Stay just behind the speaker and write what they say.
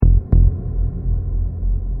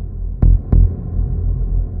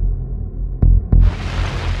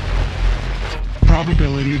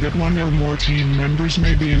probability that one or more team members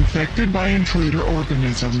may be infected by intruder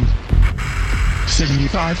organism.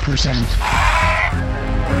 75%.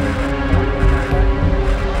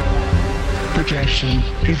 Projection: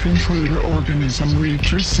 if intruder organism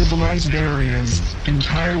reaches civilized areas,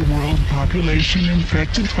 entire world population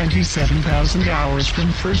infected 27,000 hours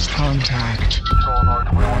from first contact.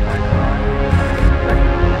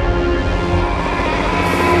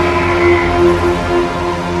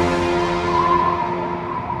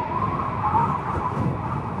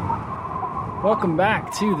 Welcome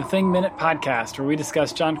back to the Thing Minute Podcast, where we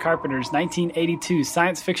discuss John Carpenter's 1982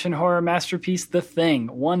 science fiction horror masterpiece, The Thing,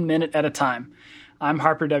 1 minute at a time. I'm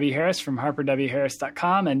Harper W. Harris from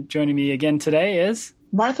harperwharris.com, and joining me again today is...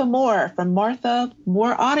 Martha Moore from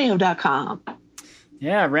marthamooreaudio.com.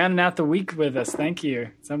 Yeah, rounding out the week with us. Thank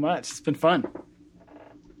you so much. It's been fun.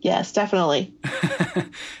 Yes, definitely.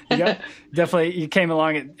 You came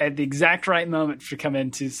along at the exact right moment to come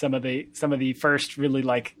into some of the first really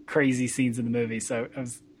like crazy scenes in the movie. So it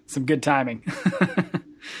was some good timing.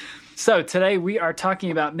 So today we are talking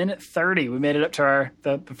about minute 30. We made it up to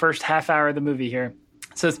the first half hour of the movie here.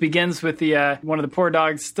 So it begins with the one of the poor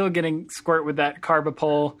dogs still getting squirt with that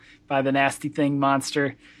carbapole by the nasty thing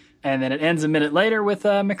monster. And then it ends a minute later with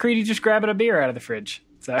MacReady just grabbing a beer out of the fridge.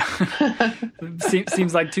 So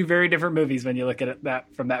seems like two very different movies when you look at it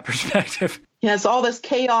from that perspective. Yes, all this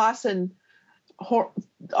chaos and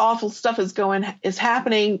awful stuff is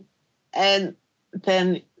happening, and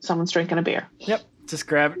then someone's drinking a beer. Yep, just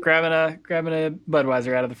grabbing a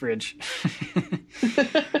Budweiser out of the fridge.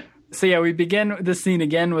 So yeah, we begin this scene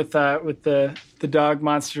again with the dog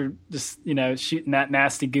monster just shooting that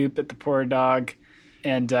nasty goop at the poor dog,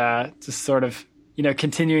 and just sort of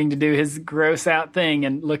continuing to do his gross out thing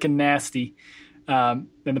and looking nasty. And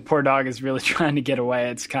the poor dog is really trying to get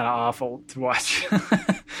away. It's kind of awful to watch.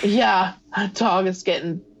 Yeah, that dog is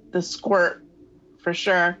getting the squirt for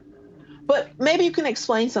sure. But maybe you can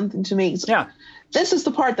explain something to me. Yeah. This is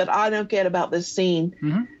the part that I don't get about this scene.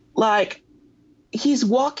 Mm-hmm. Like, he's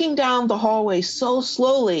walking down the hallway so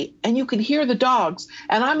slowly, and you can hear the dogs.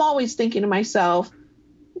 And I'm always thinking to myself,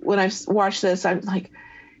 when I watch this, I'm like,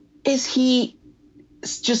 is he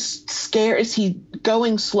just scared? Is he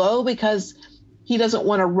going slow because he doesn't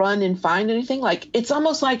want to run and find anything? Like, it's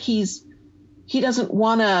almost like he doesn't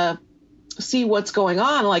want to see what's going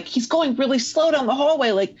on. Like, he's going really slow down the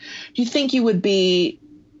hallway. Like, do you think you would be,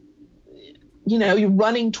 you're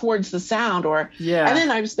running towards the sound? Or yeah. And then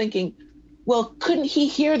I was thinking, well, couldn't he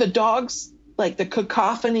hear the dogs, like the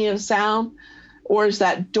cacophony of sound? Or is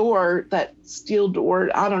that door, that steel door,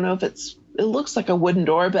 I don't know if it looks like a wooden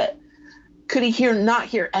door, but could he not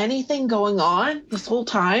hear anything going on this whole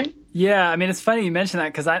time? Yeah, I mean, it's funny you mention that,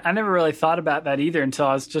 because I never really thought about that either until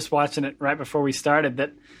I was just watching it right before we started,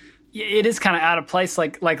 that it is kind of out of place.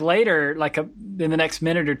 Like later, in the next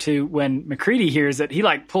minute or two, when MacReady hears it, he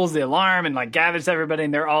pulls the alarm and gathers everybody,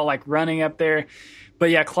 and they're all running up there. But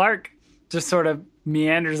yeah, Clark just sort of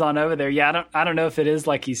meanders on over there. Yeah, I don't know if it is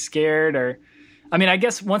he's scared or... I mean, I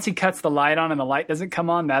guess once he cuts the light on and the light doesn't come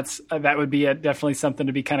on, that would be definitely something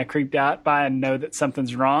to be kind of creeped out by and know that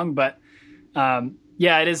something's wrong. But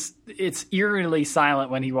yeah, it's eerily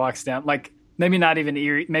silent when he walks down. Maybe not even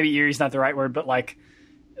eerie. Maybe eerie's not the right word, but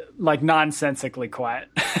nonsensically quiet.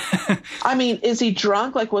 I mean, is he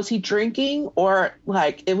drunk? Was he drinking, or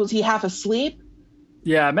was he half asleep?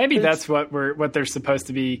 Yeah, maybe that's what they're supposed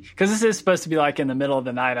to be, because this is supposed to be in the middle of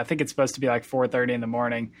the night. I think it's supposed to be 4:30 in the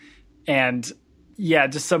morning, and. Yeah,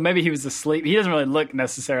 just so maybe he was asleep. He doesn't really look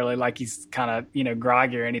necessarily like he's kind of,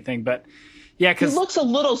 groggy or anything, but yeah, because he looks a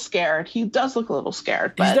little scared. He does look a little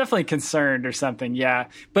scared. But... he's definitely concerned or something. Yeah,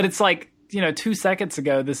 but it's 2 seconds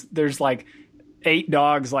ago, there's 8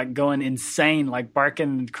 dogs going insane,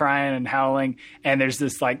 barking and crying and howling, and there's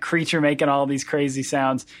this creature making all these crazy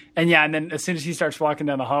sounds. And yeah, and then as soon as he starts walking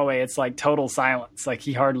down the hallway, it's total silence.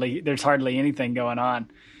 There's hardly anything going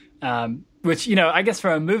on. Which, I guess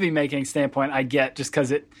from a movie making standpoint, I get, just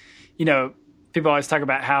because it, people always talk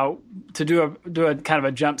about how to do a kind of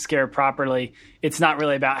a jump scare properly. It's not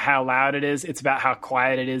really about how loud it is. It's about how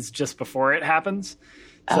quiet it is just before it happens.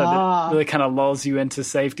 So that really kind of lulls you into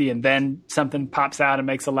safety, and then something pops out and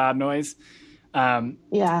makes a loud noise.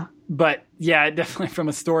 Yeah. But yeah, definitely from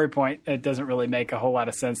a story point, it doesn't really make a whole lot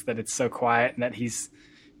of sense that it's so quiet and that he's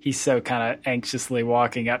so kind of anxiously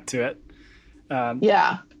walking up to it.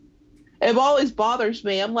 Yeah. It always bothers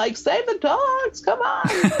me. I'm like, save the dogs, come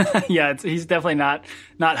on. Yeah, he's definitely not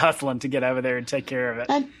hustling to get over there and take care of it.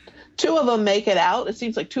 And 2 of them make it out. It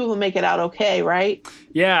seems like 2 of them make it out okay, right?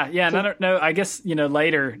 Yeah. And I don't know. I guess,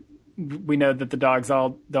 later we know that the dogs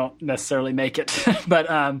all don't necessarily make it.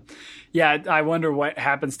 But yeah, I wonder what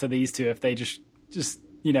happens to these two if they just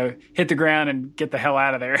hit the ground and get the hell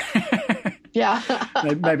out of there. Yeah.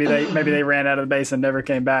 maybe they ran out of the base and never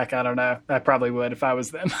came back. I don't know. I probably would if I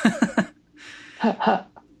was them.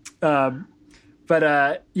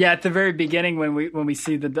 But yeah, at the very beginning when we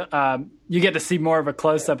see you get to see more of a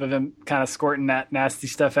close up of him kind of squirting that nasty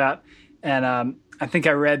stuff out, and I think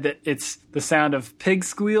I read that it's the sound of pig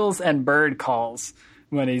squeals and bird calls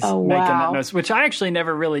when he's making that noise, which I actually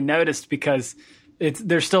never really noticed because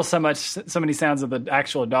there's still so many sounds of the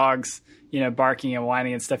actual dogs, barking and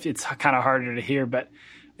whining and stuff. It's kind of harder to hear, but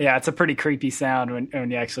yeah, it's a pretty creepy sound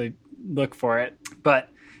when you actually look for it. But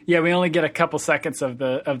yeah, we only get a couple seconds of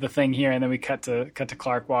the thing here, and then we cut to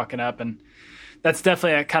Clark walking up, and that's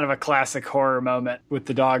definitely a kind of a classic horror moment with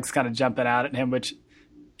the dogs kind of jumping out at him, which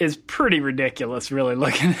is pretty ridiculous, really,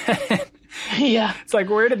 looking at it. Yeah. It's like,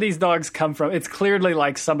 where did these dogs come from? It's clearly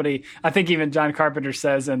like somebody, I think even John Carpenter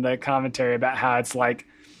says in the commentary about how it's like,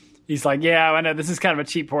 he's like, yeah, I know this is kind of a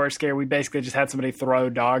cheap horror scare. We basically just had somebody throw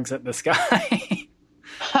dogs at the sky.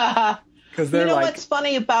 Because they're what's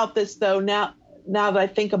funny about this, though, now that I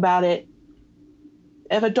think about it,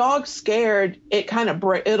 if a dog's scared, it kind of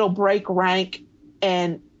it'll break rank,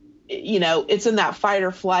 and it's in that fight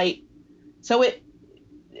or flight. So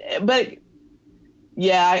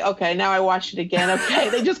okay, now I watched it again. Okay,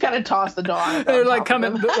 they just kind of toss the dog. They're like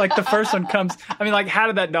coming, like the first one comes. I mean, like, how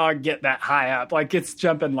did that dog get that high up? Like, it's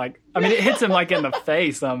jumping like, I mean, it hits him like in the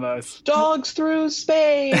face almost. Dogs through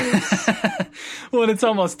space. Well, and it's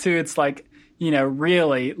almost too. It's like,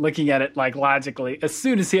 really looking at it like logically, as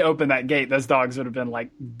soon as he opened that gate, those dogs would have been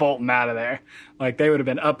like bolting out of there. Like they would have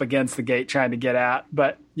been up against the gate trying to get out.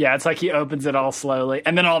 But yeah, it's like he opens it all slowly.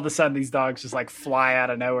 And then all of a sudden these dogs just like fly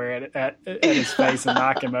out of nowhere at his face and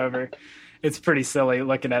knock him over. It's pretty silly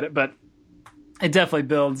looking at it, but it definitely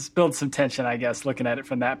builds some tension, I guess, looking at it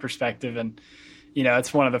from that perspective. And,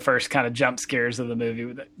 it's one of the first kind of jump scares of the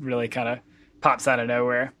movie that really kind of pops out of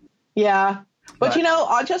nowhere. Yeah. But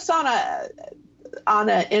just on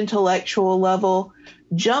an intellectual level,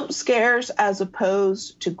 jump scares as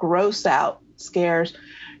opposed to gross out scares,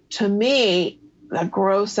 to me, the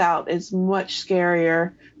gross out is much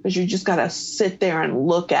scarier because you just got to sit there and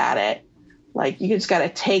look at it. Like you just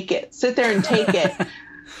got to sit there and take it.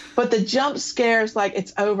 But the jump scares, like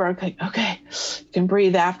it's over. Okay, you can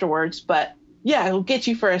breathe afterwards. But yeah, it'll get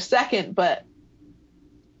you for a second, but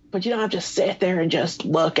you don't have to sit there and just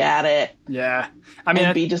look at it. Yeah. I mean,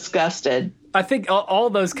 and be disgusted. I think all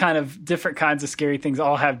those kind of different kinds of scary things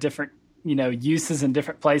all have different, uses in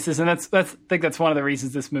different places. And I think that's one of the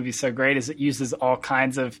reasons this movie's so great is it uses all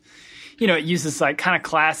kinds of, it uses like kind of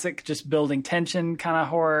classic, just building tension kind of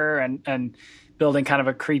horror and building kind of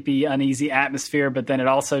a creepy, uneasy atmosphere. But then it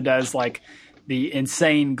also does like the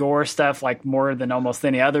insane gore stuff, like more than almost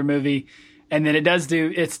any other movie. And then it doesn't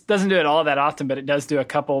do it all that often, but it does do a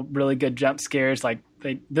couple really good jump scares. Like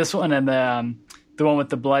this one and the one with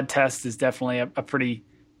the blood test is definitely a pretty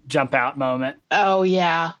jump out moment. Oh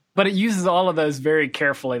yeah. But it uses all of those very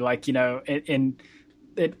carefully, like,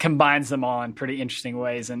 it combines them all in pretty interesting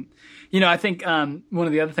ways. And, I think one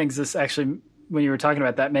of the other things this actually, when you were talking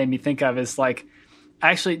about that, made me think of is like,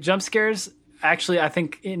 actually jump scares. Actually, I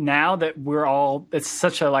think now that it's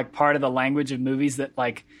such a like part of the language of movies that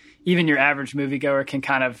like, even your average moviegoer can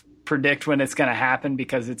kind of predict when it's going to happen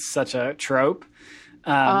because it's such a trope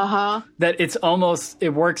that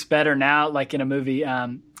it works better now. Like in a movie,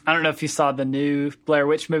 I don't know if you saw the new Blair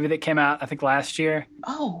Witch movie that came out, I think last year.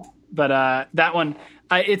 Oh, but that one,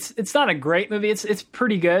 it's not a great movie. It's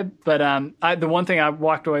pretty good. But the one thing I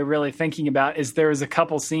walked away really thinking about is there was a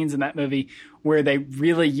couple scenes in that movie where they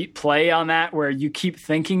really play on that, where you keep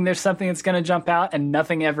thinking there's something that's going to jump out and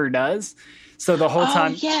nothing ever does. So the whole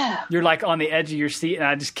time you're like on the edge of your seat, and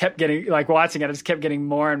I just kept getting like watching it. I just kept getting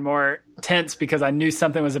more and more tense because I knew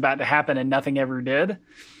something was about to happen and nothing ever did.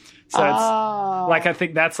 So it's like, I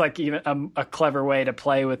think that's like even a clever way to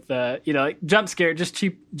play with the, like jump scare, just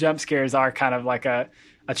cheap jump scares are kind of like a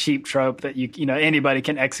cheap trope that anybody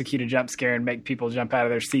can execute a jump scare and make people jump out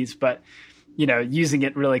of their seats. But, using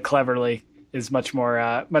it really cleverly is much more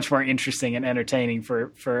interesting and entertaining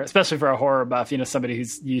for especially for a horror buff, somebody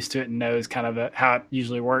who's used to it and knows kind of how it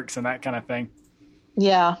usually works and that kind of thing.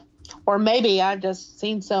 Yeah. Or maybe I've just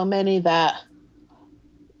seen so many that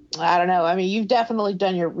I don't know. I mean, you've definitely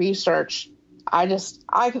done your research. I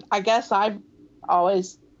guess I've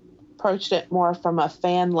always approached it more from a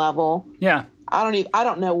fan level. Yeah. I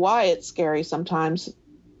don't know why it's scary sometimes,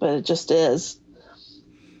 but it just is.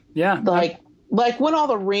 Yeah. Like when all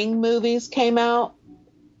the Ring movies came out,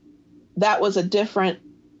 that was a different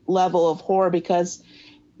level of horror because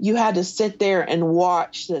you had to sit there and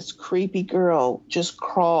watch this creepy girl just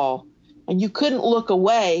crawl. And you couldn't look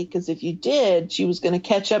away because if you did, she was going to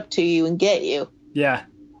catch up to you and get you. Yeah.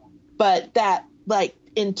 But that like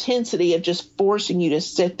intensity of just forcing you to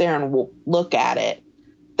sit there and look at it,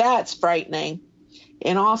 that's frightening.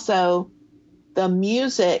 And also the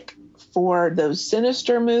music for those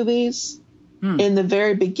Sinister movies in the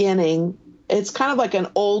very beginning, it's kind of like an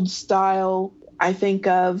old style. I think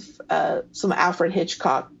of some Alfred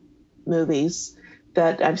Hitchcock movies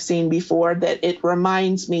that I've seen before that it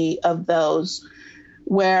reminds me of those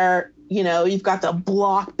where, you know, you've got the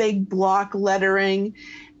big block lettering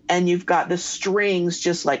and you've got the strings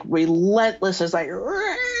just like relentless. It's like,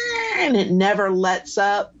 and it never lets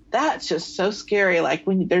up. That's just so scary. Like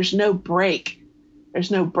when there's no break,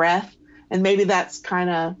 there's no breath. And maybe that's kind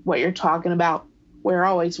of what you're talking about. We're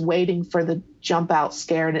always waiting for the jump out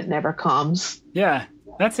scare and it never comes. Yeah,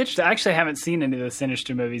 that's interesting. I actually haven't seen any of the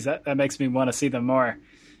Sinister movies. That makes me want to see them more.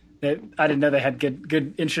 I didn't know they had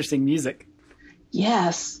good, interesting music.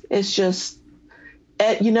 Yes, it's just,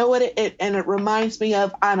 you know what? It reminds me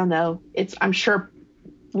of, I don't know. I'm sure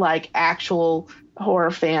like actual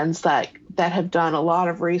horror fans that have done a lot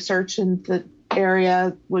of research in the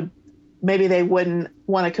area maybe they wouldn't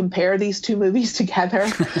want to compare these two movies together,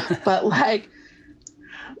 but like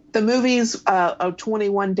the movies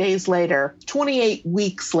 21 days later, 28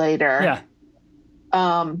 weeks later,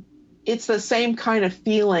 it's the same kind of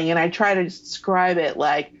feeling. And I try to describe it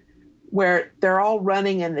like where they're all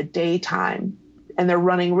running in the daytime and they're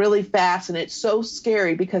running really fast. And it's so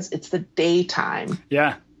scary because it's the daytime.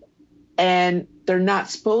 Yeah. And they're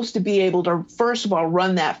not supposed to be able to, first of all,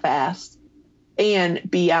 run that fast and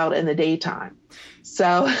be out in the daytime.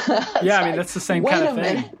 So yeah, I mean, that's the same kind of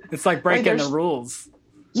thing. It's like breaking the rules.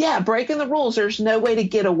 Yeah, breaking the rules. There's no way to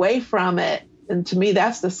get away from it. And to me,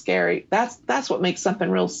 that's the scary. That's what makes something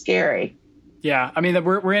real scary. Yeah, I mean,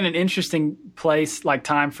 we're in an interesting place, like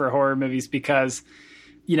time for horror movies, because,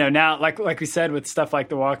 you know, now, like we said, with stuff like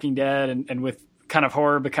The Walking Dead and with kind of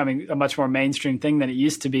horror becoming a much more mainstream thing than it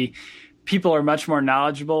used to be, people are much more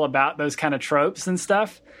knowledgeable about those kind of tropes and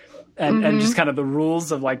stuff. And just kind of the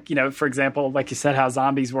rules of, like, you know, for example, like you said, how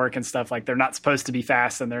zombies work and stuff, like they're not supposed to be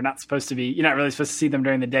fast and they're not supposed to be, you're not really supposed to see them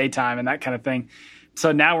during the daytime and that kind of thing.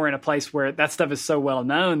 So now we're in a place where that stuff is so well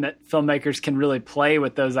known that filmmakers can really play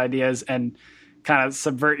with those ideas and kind of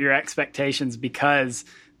subvert your expectations because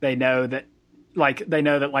they know that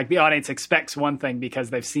the audience expects one thing because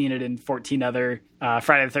they've seen it in 14 other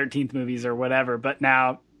Friday the 13th movies or whatever. But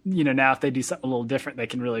now, you know, now if they do something a little different, they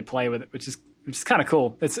can really play with it, which is kind of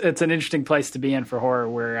cool. It's an interesting place to be in for horror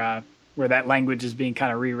where that language is being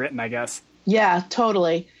kind of rewritten, I guess. Yeah,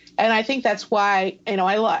 totally. And I think that's why, you know,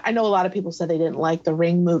 I know a lot of people said they didn't like the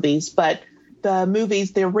Ring movies, but the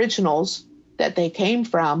movies, the originals that they came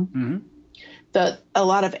from, a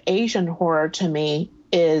lot of Asian horror to me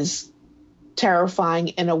is terrifying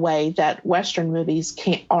in a way that Western movies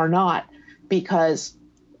are not, because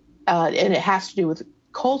and it has to do with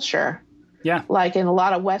culture. Yeah. Like in a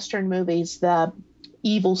lot of Western movies, the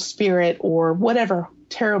evil spirit or whatever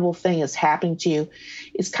terrible thing is happening to you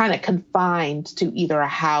is kind of confined to either a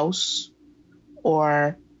house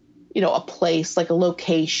or, you know, a place, like a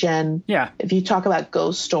location. Yeah. If you talk about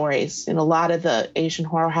ghost stories, and a lot of the Asian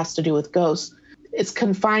horror has to do with ghosts, it's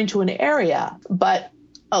confined to an area. But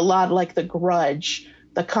a lot like The Grudge,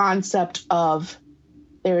 the concept of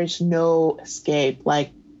there is no escape,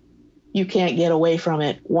 like, you can't get away from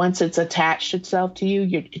it. Once it's attached itself to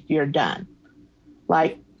you, you're done.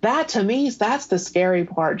 Like that, to me, that's the scary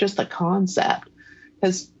part, just the concept.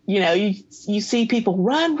 Because, you know, you see people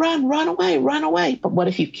run away. But what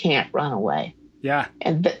if you can't run away? Yeah.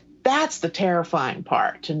 And that's the terrifying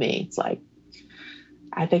part to me. It's like,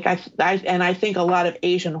 I think a lot of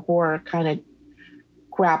Asian horror kind of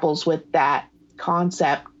grapples with that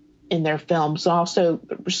concept in their films. Also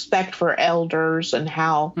respect for elders and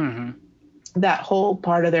how that whole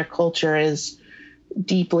part of their culture is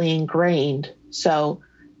deeply ingrained. So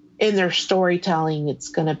in their storytelling, it's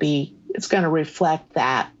going to reflect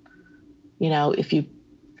that. You know, if you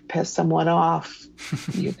piss someone off,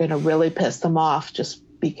 you're going to really piss them off. Just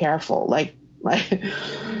be careful. Like,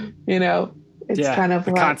 you know, it's kind of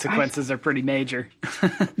the consequences are pretty major.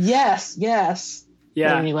 Yes.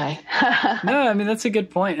 Yeah. But anyway. No, I mean, that's a good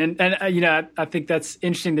point. And you know, I think that's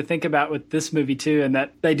interesting to think about with this movie too, and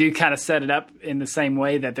that they do kind of set it up in the same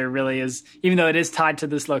way that there really is, even though it is tied to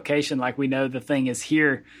this location, like we know the thing is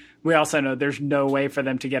here, we also know there's no way for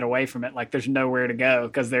them to get away from it. Like there's nowhere to go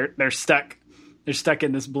because they're stuck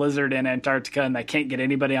in this blizzard in Antarctica and they can't get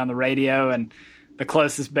anybody on the radio, and the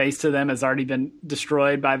closest base to them has already been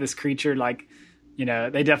destroyed by this creature. Like, you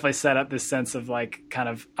know, they definitely set up this sense of like kind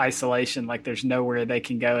of isolation, like there's nowhere they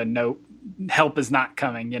can go and no help is not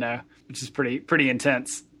coming, you know, which is pretty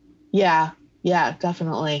intense. Yeah,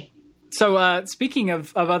 definitely. So speaking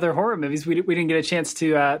of other horror movies, we didn't get a chance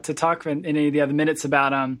to talk in any of the other minutes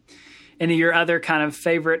about any of your other kind of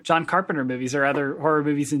favorite John Carpenter movies or other horror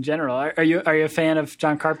movies in general. Are you a fan of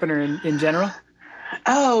John Carpenter in general?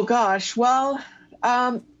 Oh gosh, well,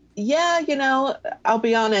 yeah, you know, I'll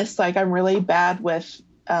be honest, like I'm really bad with,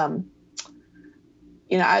 you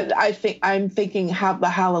know, I think I'm thinking the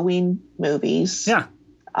Halloween movies. Yeah.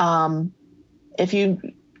 If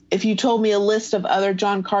you told me a list of other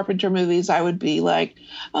John Carpenter movies, I would be like,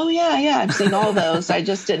 oh yeah, I've seen all those. I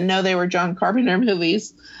just didn't know they were John Carpenter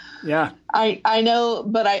movies. Yeah. I know,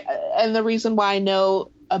 but and the reason why I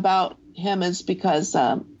know about him is because,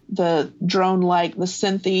 the drone-like, the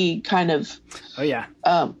synthy kind of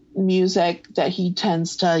music that he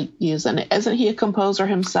tends to use. And isn't he a composer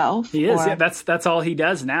himself? He is. Yeah, that's all he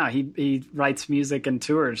does now. He writes music and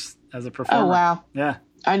tours as a performer. Oh, wow. Yeah.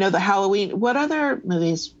 I know the Halloween. What other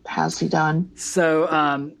movies has he done?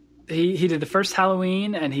 So he did the first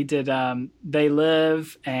Halloween, and he did They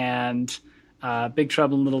Live and Big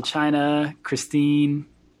Trouble in Little China, Christine.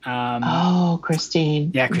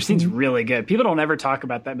 Christine. Yeah, Christine's really good. People don't ever talk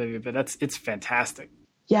about that movie, but it's fantastic.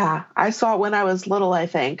 Yeah, I saw it when I was little, I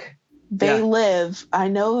think. They Live. I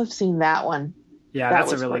know I've seen that one. Yeah,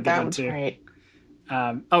 that's a really good one too. Great.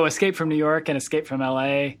 Escape from New York and Escape from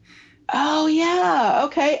L.A. Oh, yeah.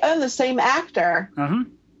 Okay. Oh, the same actor. Mm-hmm.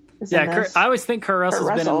 Yeah, I always think Kurt Russell's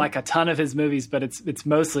been in like a ton of his movies, but it's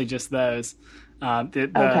mostly just those.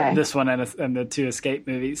 This one and the two Escape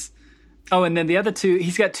movies. Oh, and then the other two,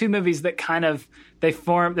 he's got two movies that kind of,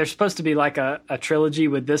 they're supposed to be like a trilogy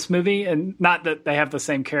with this movie. And not that they have the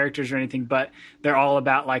same characters or anything, but they're all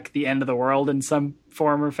about like the end of the world in some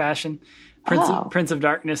form or fashion. Prince of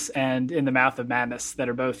Darkness and In the Mouth of Madness, that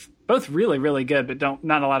are both really, really good, but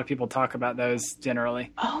not a lot of people talk about those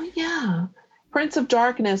generally. Oh, yeah. Prince of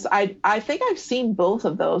Darkness. I think I've seen both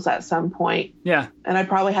of those at some point. Yeah. And I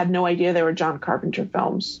probably had no idea they were John Carpenter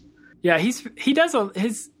films. Yeah, he does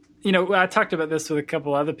his, you know, I talked about this with a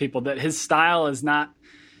couple other people, that his style is not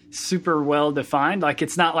super well defined. Like,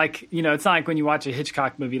 it's not like, you know, it's not like when you watch a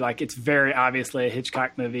Hitchcock movie, like it's very obviously a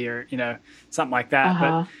Hitchcock movie or, you know, something like that.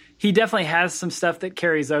 But he definitely has some stuff that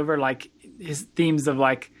carries over, like his themes of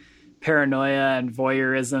like paranoia and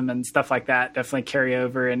voyeurism and stuff like that definitely carry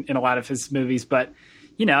over in a lot of his movies. But,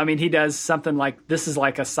 you know, I mean, he does something like, this is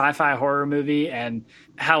like a sci-fi horror movie, and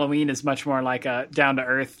Halloween is much more like a down to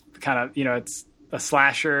earth kind of, you know, it's a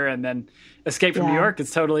slasher, and then Escape from New York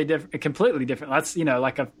is totally different, completely different. That's, you know,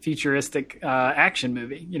 like a futuristic action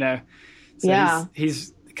movie, you know. So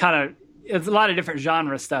he's kind of, it's a lot of different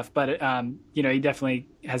genre stuff, but you know, he definitely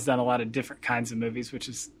has done a lot of different kinds of movies, which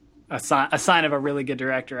is a sign of a really good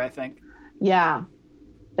director, I think. Yeah,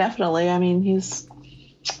 definitely. I mean, he's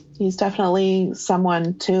definitely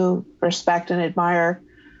someone to respect and admire,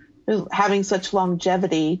 having such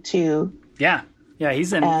longevity too. Yeah. Yeah,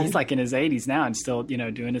 he's like in his 80s now and still, you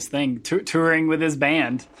know, doing his thing, touring with his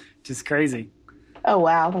band, which is crazy. Oh,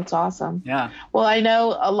 wow. That's awesome. Yeah. Well, I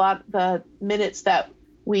know a lot, the minutes that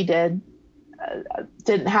we did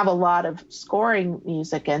didn't have a lot of scoring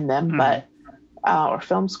music in them, but or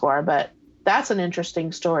film score, but that's an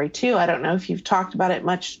interesting story too. I don't know if you've talked about it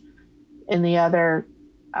much in the other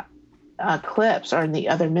clips or in the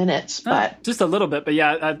other minutes, but just a little bit. But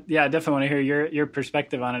I definitely want to hear your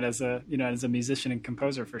perspective on it as a musician and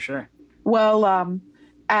composer for sure. Well,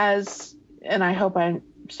 and I hope I'm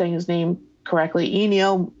saying his name correctly,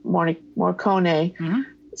 Ennio Morricone. Mm-hmm.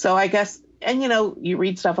 So I guess, and you know, you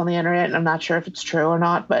read stuff on the internet, and I'm not sure if it's true or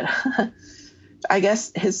not, but I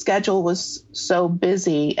guess his schedule was so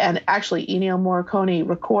busy, and actually Ennio Morricone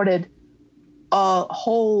recorded a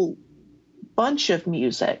whole bunch of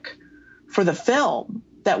music for the film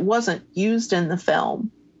that wasn't used in the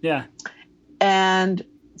film. Yeah. And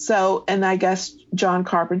I guess John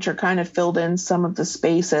Carpenter kind of filled in some of the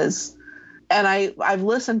spaces. And I've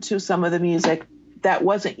listened to some of the music that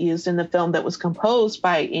wasn't used in the film that was composed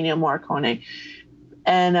by Ennio Morricone.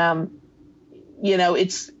 And, you know,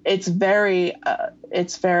 it's very,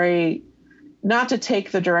 not to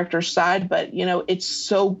take the director's side, but, you know, it's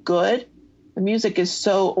so good. The music is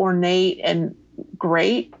so ornate and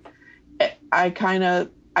great. I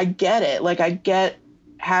get it. Like, I get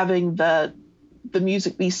having the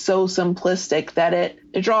music be so simplistic that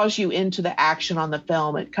it draws you into the action on the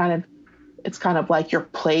film. It's kind of like your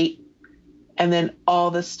plate, and then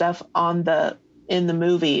all the stuff in the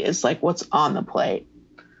movie is like what's on the plate.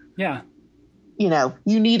 Yeah.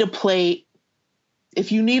 you need a plate.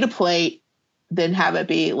 If you need a plate, then have it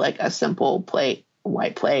be like a simple plate,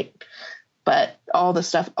 white plate. But all the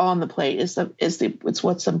stuff on the plate it's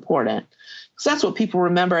what's important. So that's what people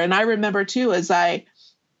remember. And I remember too, when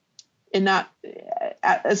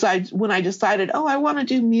I decided, I want to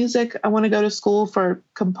do music, I want to go to school for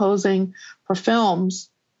composing for films,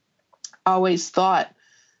 I always thought,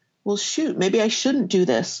 well, shoot, maybe I shouldn't do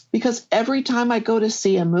this, because every time I go to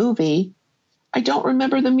see a movie, I don't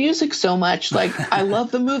remember the music so much. Like, I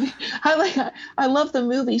love the movie. I love the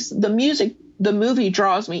movies. The music, the movie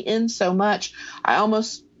draws me in so much.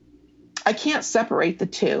 I can't separate the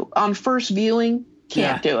two. On first viewing,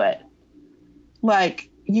 can't do it.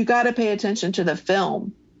 Like, you got to pay attention to the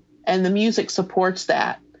film, and the music supports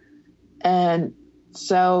that. And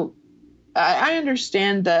so I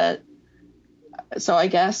understand that. So I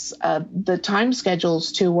guess the time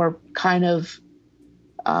schedules too were kind of,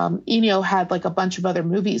 Ennio had like a bunch of other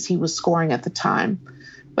movies he was scoring at the time,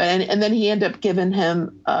 but and then he ended up giving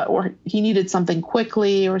him or he needed something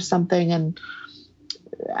quickly or something, and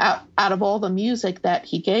out of all the music that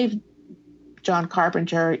he gave John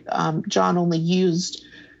Carpenter, John only used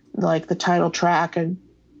like the title track and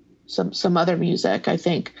some other music. I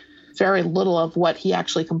think very little of what he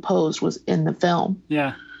actually composed was in the film.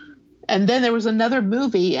 Yeah. And then there was another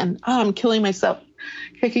movie, and I'm kicking myself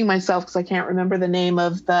because I can't remember the name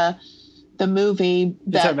of the movie.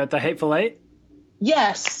 You're talking about The Hateful Eight?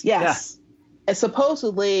 Yes. Yeah. And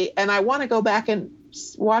supposedly, and I want to go back and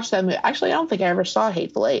watch that movie. Actually, I don't think I ever saw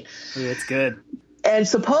Hateful Eight. Ooh, it's good. And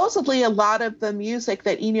supposedly, a lot of the music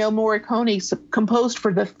that Ennio Morricone composed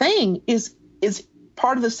for The Thing is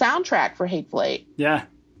part of the soundtrack for Hateful Eight. Yeah.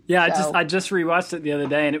 Yeah, I just rewatched it the other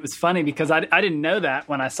day, and it was funny because I didn't know that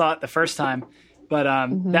when I saw it the first time, but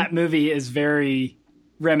that movie is very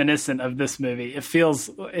reminiscent of this movie.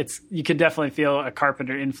 You could definitely feel a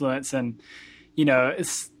Carpenter influence, and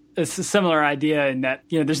it's a similar idea in that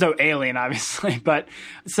there's no alien obviously, but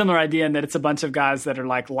a similar idea in that it's a bunch of guys that are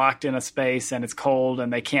like locked in a space and it's cold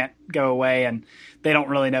and they can't go away, and they don't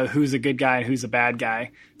really know who's a good guy and who's a bad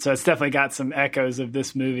guy. So it's definitely got some echoes of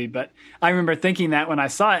this movie. But I remember thinking that when I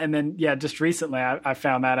saw it, and then just recently I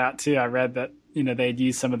found that out too. I read that they'd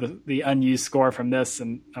used some of the unused score from this,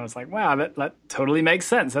 and I was like, wow, that totally makes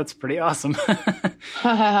sense. That's pretty awesome.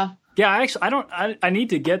 Yeah, I need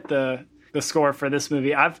to get the score for this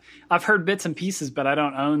movie. I've heard bits and pieces, but I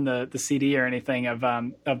don't own the CD or anything of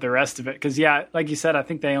the rest of it. Because like you said, I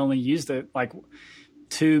think they only used it like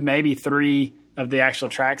 2, maybe 3 of the actual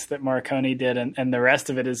tracks that Morricone did, and the rest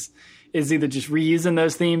of it is either just reusing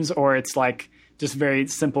those themes, or it's like just very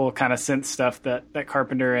simple kind of synth stuff that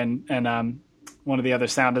Carpenter and one of the other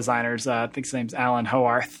sound designers, I think his name's Alan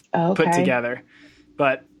Howarth, put together.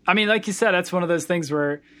 But I mean, like you said, that's one of those things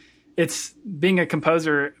where being a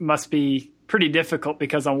composer must be pretty difficult,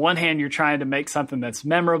 because on one hand you're trying to make something that's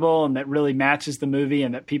memorable and that really matches the movie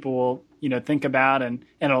and that people will think about, and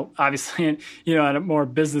it'll obviously on a more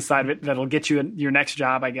business side of it, that'll get you your next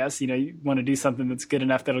job, I guess. You want to do something that's good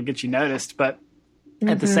enough that'll get you noticed, but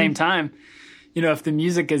at the same time, if the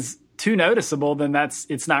music is too noticeable, then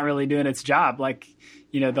it's not really doing its job. Like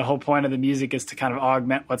the whole point of the music is to kind of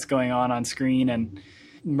augment what's going on screen and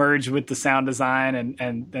merge with the sound design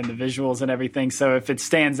and the visuals and everything. So if it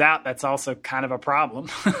stands out, that's also kind of a problem.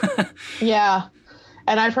 Yeah.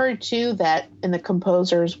 And I've heard too that in the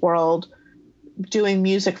composer's world, doing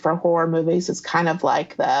music for horror movies is kind of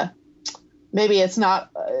like maybe it's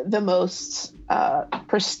not the most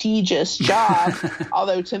prestigious job,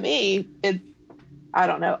 although to me, I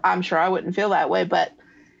don't know, I'm sure I wouldn't feel that way, but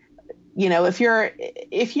if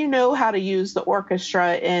you know how to use the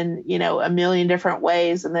orchestra in, a million different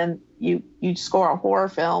ways, and then you score a horror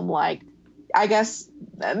film, like, I guess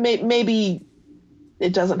maybe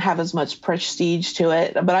it doesn't have as much prestige to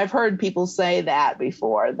it. But I've heard people say that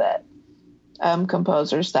before, that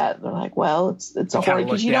composers, that they're like, well, it's a horror,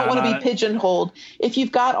 because you don't want to be pigeonholed. If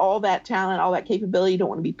you've got all that talent, all that capability, you don't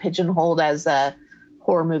want to be pigeonholed as a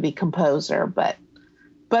horror movie composer. But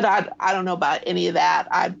I don't know about any of that.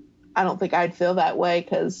 I don't think I'd feel that way,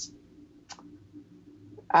 because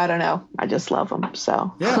I don't know. I just love them.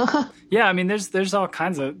 So yeah. I mean, there's all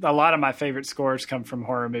kinds of, a lot of my favorite scores come from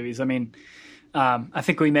horror movies. I mean, I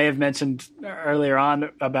think we may have mentioned earlier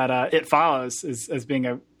on about It Follows as being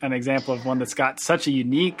an example of one that's got such a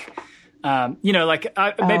unique, maybe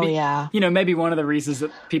one of the reasons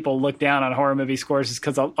that people look down on horror movie scores is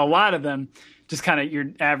because a lot of them, just kind of your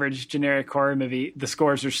average generic horror movie, the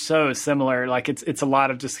scores are so similar. Like it's a lot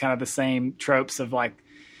of just kind of the same tropes of like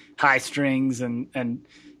high strings and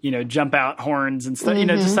jump out horns and stuff,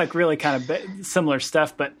 just like really kind of similar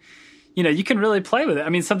stuff. But you can really play with it. I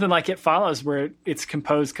mean, something like It Follows, where it's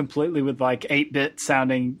composed completely with like 8-bit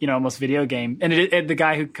sounding, almost video game. And the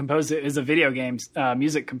guy who composed it is a video games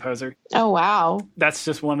music composer. Oh, wow. That's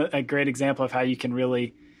just a great example of how you can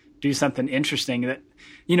really do something interesting that,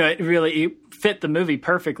 it fit the movie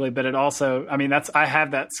perfectly, but it also, I mean, I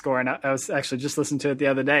have that score, and I was actually just listening to it the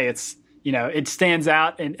other day. It's, it stands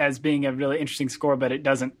out as being a really interesting score, but it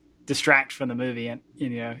doesn't distract from the movie and,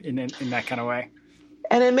 in that kind of way.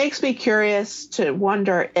 And it makes me curious to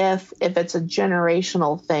wonder if it's a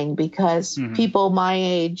generational thing, because people my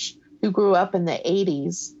age who grew up in the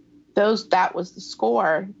 80s, that was the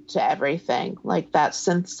score to everything, like that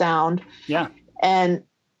synth sound. Yeah. And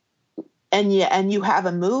you have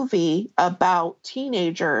a movie about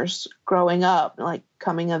teenagers growing up, like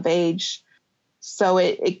coming of age. So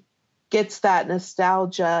it gets that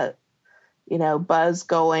nostalgia, buzz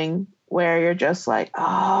going, where you're just like,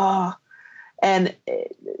 and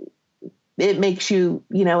it makes you,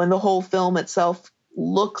 and the whole film itself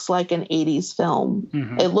looks like an 80s film.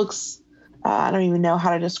 It looks, I don't even know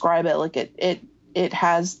how to describe it. Like it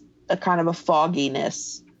has a kind of a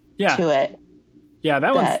fogginess to it. Yeah,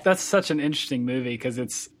 that's such an interesting movie, because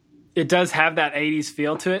it does have that 80s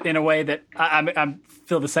feel to it in a way that I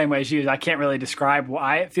feel the same way as you. I can't really describe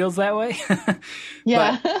why it feels that way.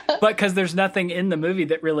 Yeah. But because there's nothing in the movie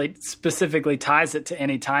that really specifically ties it to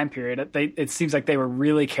any time period. It seems like they were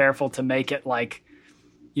really careful to make it like,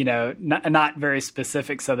 not very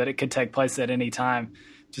specific, so that it could take place at any time.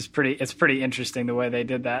 It's pretty interesting the way they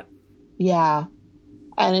did that. Yeah.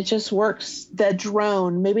 And it just works. The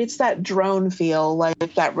drone, maybe it's that drone feel, like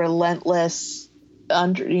that relentless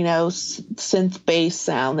synth bass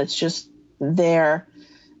sound that's just there.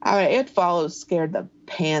 It Follows scared the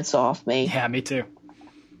pants off me. Yeah, me too.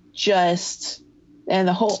 And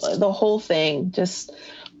the whole thing, just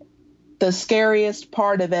the scariest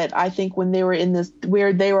part of it, I think, when they were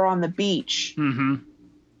where they were on the beach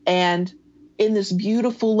and in this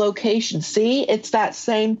beautiful location. See, it's that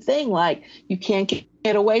same thing. Like, you can't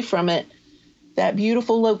get away from it. That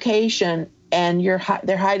beautiful location, and they're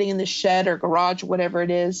hiding in the shed or garage, whatever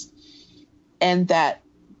it is, and that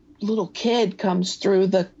little kid comes through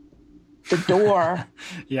the door.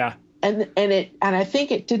 Yeah. And I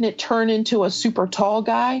think it didn't turn into a super tall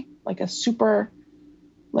guy,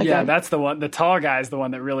 that's the one. The tall guy is the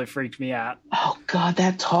one that really freaked me out. Oh God,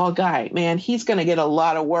 that tall guy, man, he's going to get a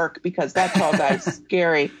lot of work, because that tall guy's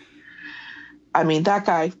scary. I mean, that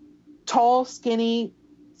guy, tall, skinny,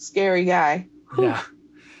 scary guy. Whew. Yeah.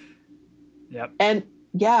 Yep. And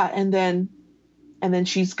then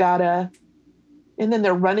she's and then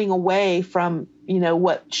they're running away from,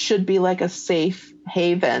 what should be like a safe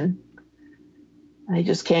haven. And they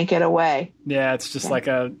just can't get away. Yeah. It's just like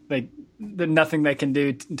there's nothing they can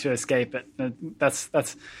do to escape it. That's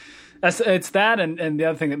it's that. And the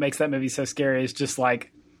other thing that makes that movie so scary is just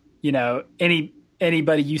like,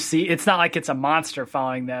 anybody you see, it's not like it's a monster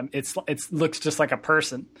following them. It looks just like a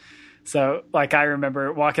person. So, like, I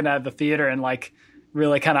remember walking out of the theater and, like,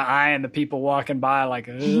 really kind of eyeing the people walking by, like,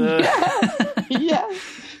 ugh. Yeah.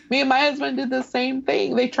 Me and my husband did the same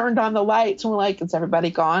thing. They turned on the lights and we're like, is everybody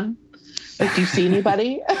gone? Like, do you see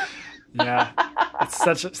anybody? Yeah. It's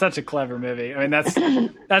such a clever movie. I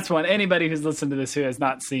mean, that's one. Anybody who's listened to this who has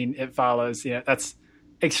not seen It Follows, that's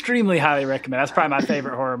extremely highly recommend. That's probably my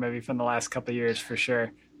favorite horror movie from the last couple of years, for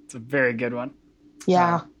sure. It's a very good one.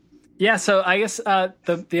 Yeah. Yeah, so I guess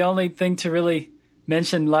the only thing to really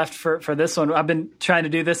mention left for this one, I've been trying to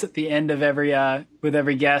do this at the end of with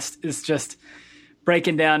every guest, is just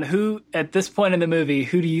breaking down who, at this point in the movie,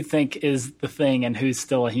 who do you think is the thing and who's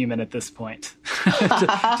still a human at this point?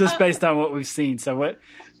 Just based on what we've seen. So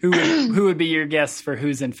who would be your guess for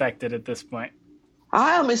who's infected at this point?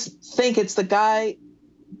 I almost think it's the guy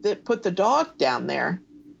that put the dog down there.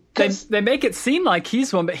 They make it seem like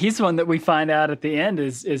he's one, but he's one that we find out at the end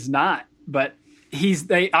is not. But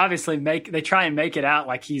they obviously try and make it out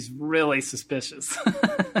like he's really suspicious.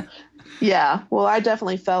 Yeah, well, I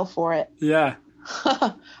definitely fell for it. Yeah.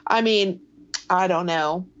 I mean, I don't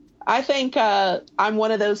know. I think I'm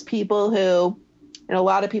one of those people who, and a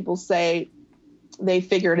lot of people say they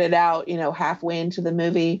figured it out, halfway into the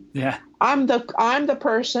movie. Yeah. I'm the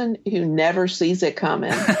person who never sees it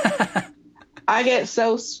coming. I get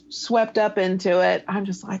so swept up into it. I'm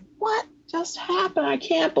just like, what just happened? I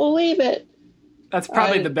can't believe it. That's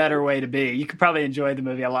probably the better way to be. You could probably enjoy the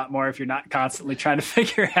movie a lot more if you're not constantly trying to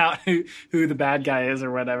figure out who the bad guy is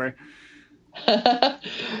or whatever.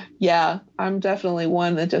 Yeah, I'm definitely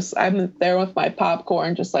one that I'm there with my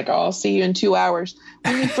popcorn, just like, oh, I'll see you in 2 hours.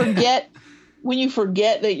 When you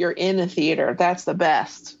forget that you're in a theater, that's the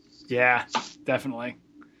best. Yeah, definitely.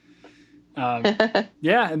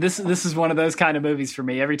 Yeah, and this is one of those kind of movies for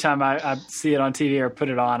me. Every time I see it on TV or put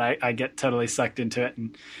it on, I get totally sucked into it.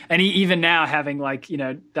 And even now, having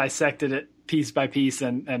dissected it piece by piece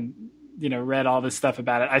and read all this stuff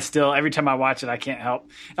about it, I still, every time I watch it, I can't help.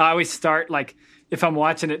 I always start, if I'm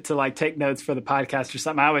watching it to take notes for the podcast or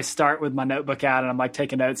something, I always start with my notebook out and I'm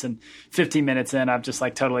taking notes, and 15 minutes in, I've just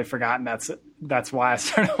totally forgotten that's why I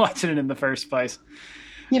started watching it in the first place.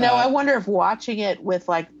 I wonder if watching it with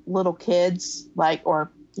little kids,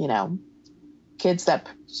 or kids that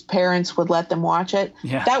parents would let them watch it.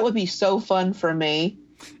 Yeah. That would be so fun for me.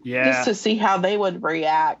 Yeah. Just to see how they would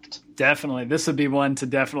react. Definitely. This would be one to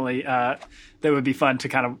definitely, that would be fun to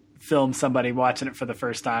kind of film somebody watching it for the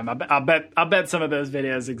first time. I'll bet some of those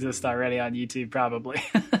videos exist already on YouTube, probably.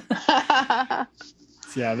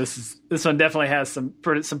 So yeah, this one definitely has some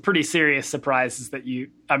pretty serious surprises that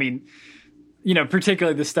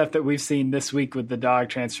particularly the stuff that we've seen this week with the dog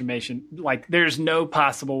transformation. There's no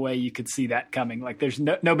possible way you could see that coming. There's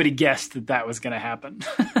nobody guessed that was going to happen.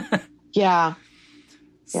 Yeah.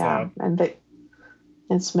 So, yeah. And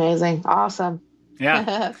it's amazing. Awesome.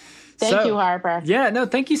 Yeah. Thank you, Harper. Yeah, no,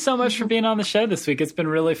 thank you so much for being on the show this week. It's been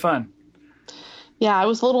really fun. Yeah, I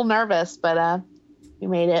was a little nervous, but you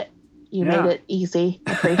made it. You made it easy.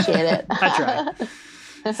 Appreciate it. I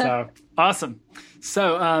tried. So awesome.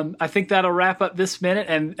 So I think that'll wrap up this minute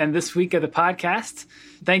and this week of the podcast.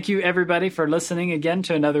 Thank you, everybody, for listening again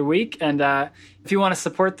to another week. And if you want to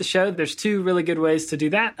support the show, there's two really good ways to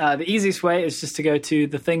do that. The easiest way is just to go to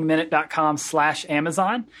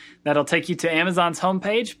thethingminute.com/Amazon. That'll take you to Amazon's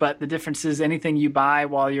homepage. But the difference is anything you buy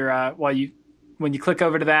when you click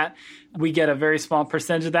over to that, we get a very small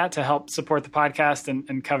percentage of that to help support the podcast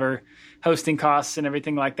and cover hosting costs and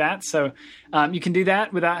everything like that. So you can do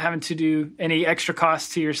that without having to do any extra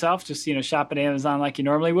costs to yourself. Just, shop at Amazon like you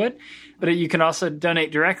normally would. But you can also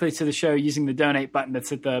donate directly to the show using the donate button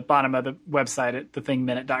that's at the bottom of the website at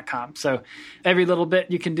thethingminute.com. So every little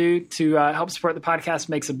bit you can do to help support the podcast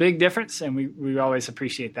makes a big difference, and we always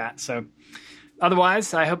appreciate that. So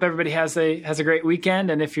otherwise, I hope everybody has a great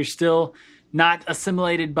weekend. And if you're still not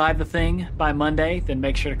assimilated by The Thing by Monday, then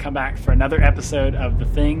make sure to come back for another episode of The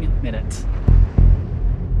Thing Minute.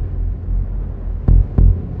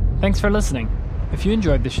 Thanks for listening. If you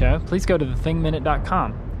enjoyed the show, please go to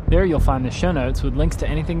thethingminute.com. There you'll find the show notes with links to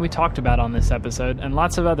anything we talked about on this episode and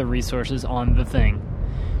lots of other resources on The Thing.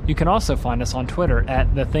 You can also find us on Twitter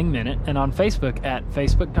at The Thing Minute and on Facebook at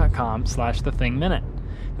facebook.com/thethingminute.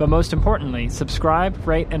 But most importantly, subscribe,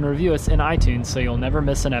 rate, and review us in iTunes so you'll never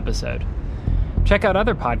miss an episode. Check out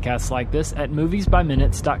other podcasts like this at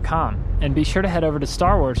moviesbyminutes.com, and be sure to head over to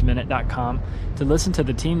starwarsminute.com to listen to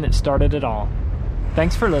the team that started it all.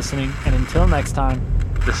 Thanks for listening, and until next time,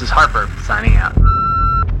 this is Harper signing out.